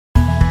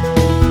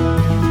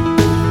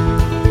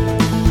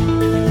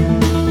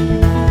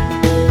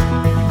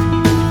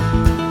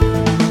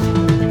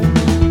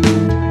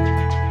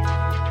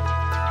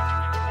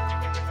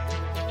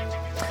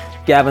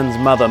Gavin's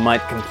mother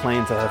might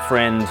complain to her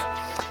friend,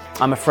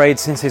 "I'm afraid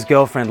since his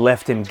girlfriend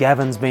left him,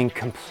 Gavin's been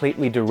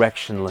completely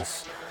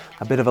directionless.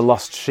 A bit of a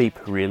lost sheep,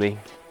 really."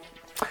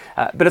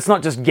 But it's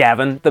not just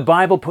Gavin. The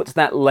Bible puts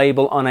that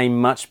label on a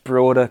much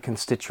broader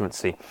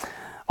constituency.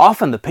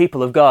 Often the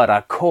people of God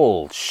are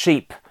called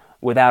sheep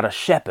without a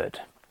shepherd.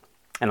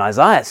 And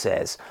Isaiah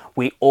says,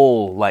 we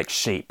all, like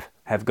sheep,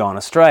 have gone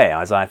astray.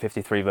 Isaiah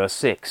 53 verse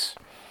 6.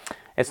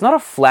 It's not a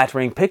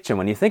flattering picture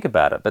when you think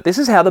about it, but this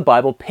is how the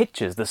Bible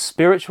pictures the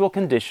spiritual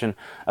condition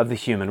of the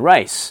human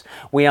race.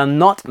 We are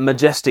not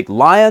majestic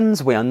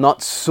lions, we are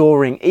not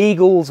soaring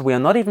eagles, we are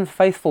not even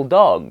faithful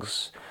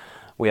dogs.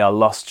 We are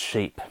lost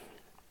sheep.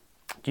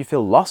 Do you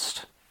feel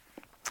lost?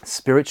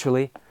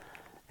 Spiritually?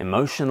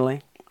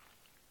 Emotionally?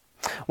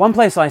 One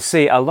place I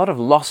see a lot of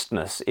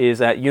lostness is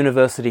at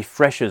university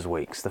freshers'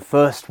 weeks, the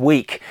first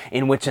week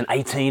in which an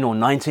 18 or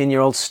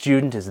 19-year-old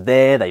student is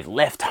there, they've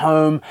left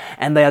home,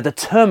 and they are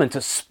determined to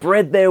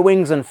spread their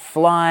wings and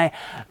fly,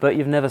 but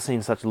you've never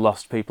seen such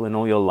lost people in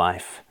all your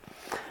life.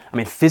 I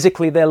mean,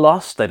 physically they're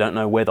lost, they don't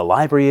know where the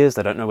library is,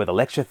 they don't know where the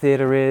lecture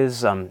theatre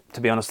is. To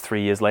be honest,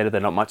 3 years later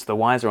they're not much the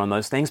wiser on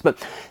those things, but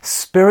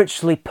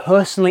spiritually,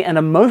 personally and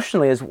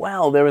emotionally as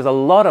well, there is a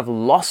lot of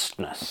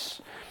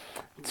lostness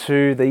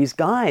to these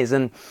guys.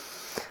 And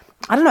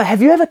I don't know,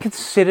 have you ever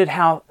considered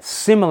how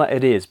similar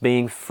it is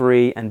being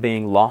free and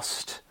being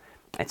lost?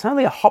 It's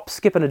only a hop,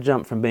 skip and a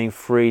jump from being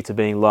free to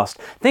being lost.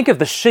 Think of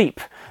the sheep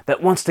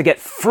that wants to get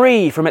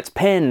free from its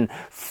pen,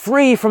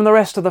 free from the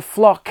rest of the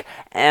flock,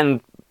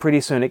 and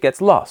pretty soon it gets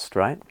lost,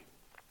 right?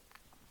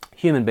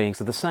 Human beings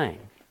are the same.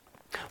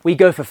 We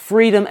go for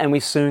freedom and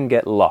we soon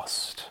get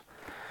lost.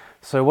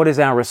 So what is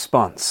our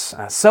response?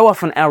 So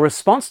often our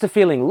response to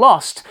feeling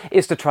lost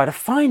is to try to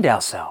find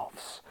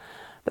ourselves.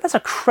 But that's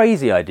a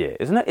crazy idea,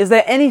 isn't it? Is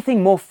there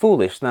anything more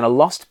foolish than a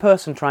lost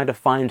person trying to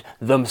find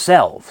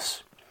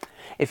themselves?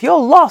 If you're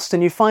lost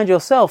and you find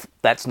yourself,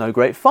 that's no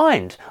great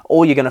find.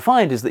 All you're going to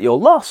find is that you're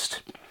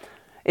lost.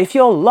 If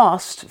you're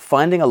lost,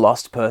 finding a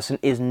lost person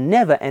is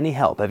never any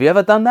help. Have you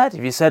ever done that?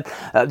 Have you said,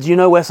 do you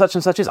know where such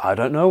and such is? I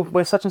don't know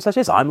where such and such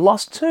is. I'm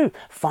lost too.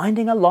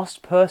 Finding a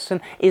lost person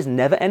is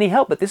never any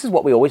help. But this is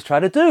what we always try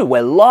to do.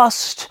 We're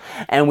lost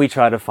and we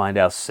try to find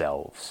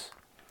ourselves.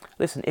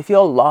 Listen, if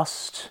you're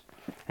lost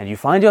and you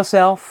find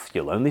yourself,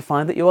 you'll only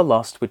find that you are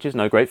lost, which is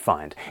no great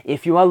find.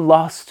 If you are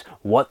lost,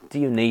 what do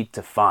you need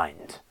to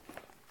find?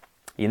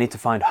 You need to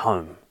find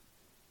home.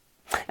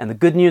 And the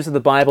good news of the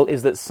Bible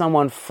is that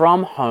someone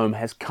from home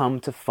has come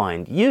to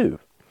find you.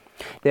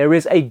 There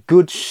is a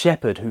good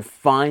shepherd who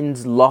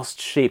finds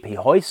lost sheep. He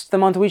hoists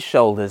them onto his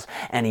shoulders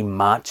and he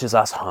marches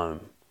us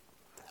home.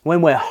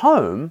 When we're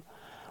home,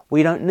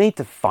 we don't need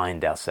to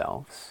find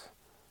ourselves.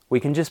 We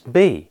can just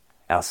be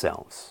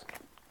ourselves.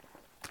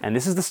 And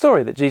this is the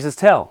story that Jesus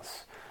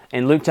tells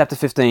in Luke chapter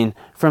 15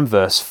 from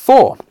verse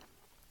 4.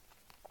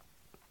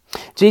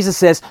 Jesus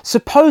says,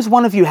 "Suppose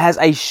one of you has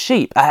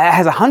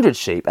 100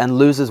 sheep and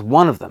loses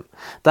one of them.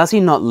 Does he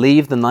not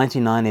leave the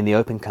 99 in the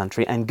open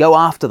country and go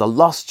after the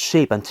lost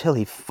sheep until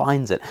he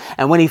finds it?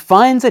 And when he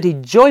finds it, he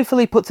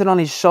joyfully puts it on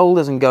his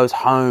shoulders and goes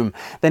home.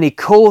 Then he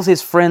calls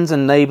his friends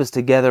and neighbors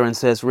together and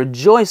says,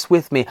 'Rejoice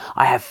with me,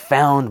 I have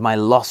found my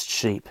lost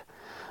sheep.'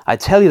 I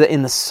tell you that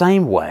in the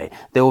same way,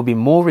 there will be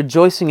more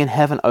rejoicing in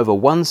heaven over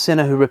one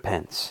sinner who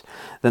repents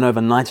than over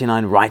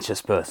 99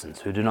 righteous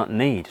persons who do not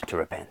need to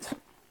repent."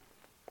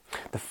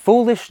 The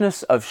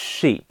foolishness of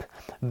sheep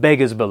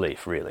beggars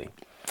belief, really.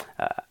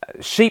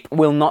 Sheep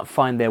will not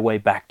find their way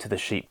back to the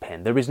sheep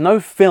pen. There is no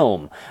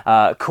film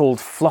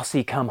called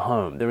Flossie Come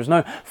Home. There is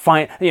no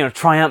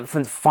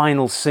triumphant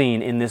final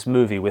scene in this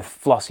movie with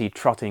Flossie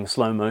trotting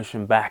slow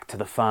motion back to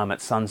the farm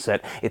at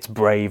sunset, its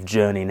brave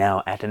journey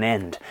now at an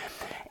end.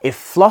 If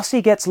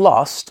Flossie gets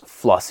lost,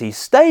 Flossie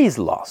stays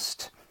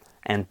lost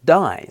and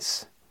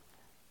dies.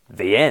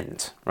 The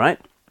end, right?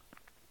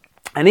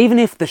 And even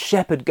if the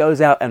shepherd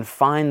goes out and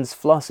finds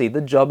Flossie, the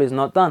job is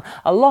not done.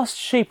 A lost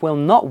sheep will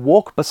not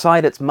walk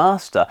beside its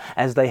master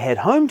as they head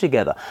home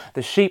together.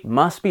 The sheep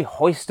must be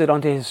hoisted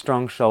onto his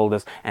strong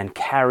shoulders and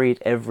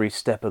carried every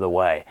step of the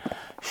way.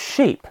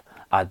 Sheep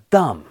are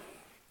dumb.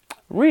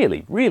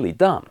 Really, really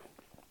dumb.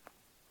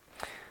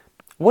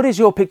 What is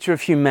your picture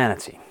of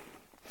humanity?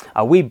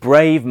 Are we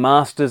brave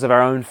masters of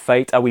our own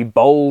fate? Are we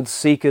bold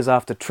seekers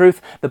after truth?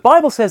 The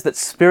Bible says that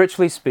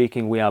spiritually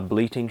speaking, we are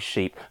bleating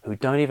sheep who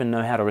don't even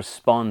know how to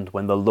respond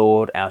when the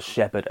Lord, our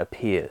shepherd,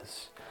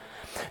 appears.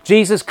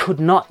 Jesus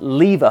could not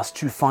leave us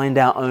to find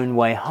our own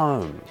way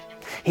home.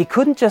 He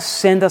couldn't just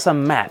send us a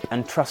map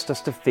and trust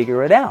us to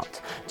figure it out.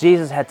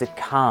 Jesus had to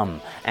come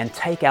and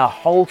take our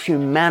whole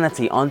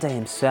humanity onto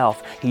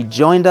himself. He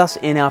joined us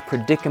in our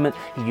predicament,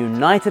 he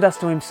united us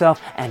to himself,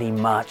 and he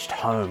marched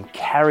home,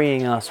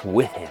 carrying us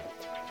with him.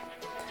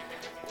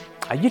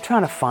 Are you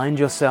trying to find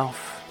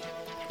yourself?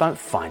 Don't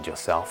find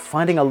yourself.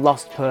 Finding a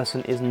lost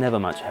person is never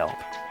much help.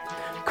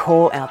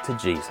 Call out to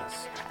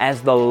Jesus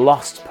as the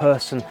lost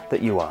person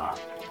that you are.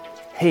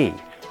 He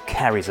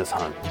carries us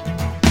home.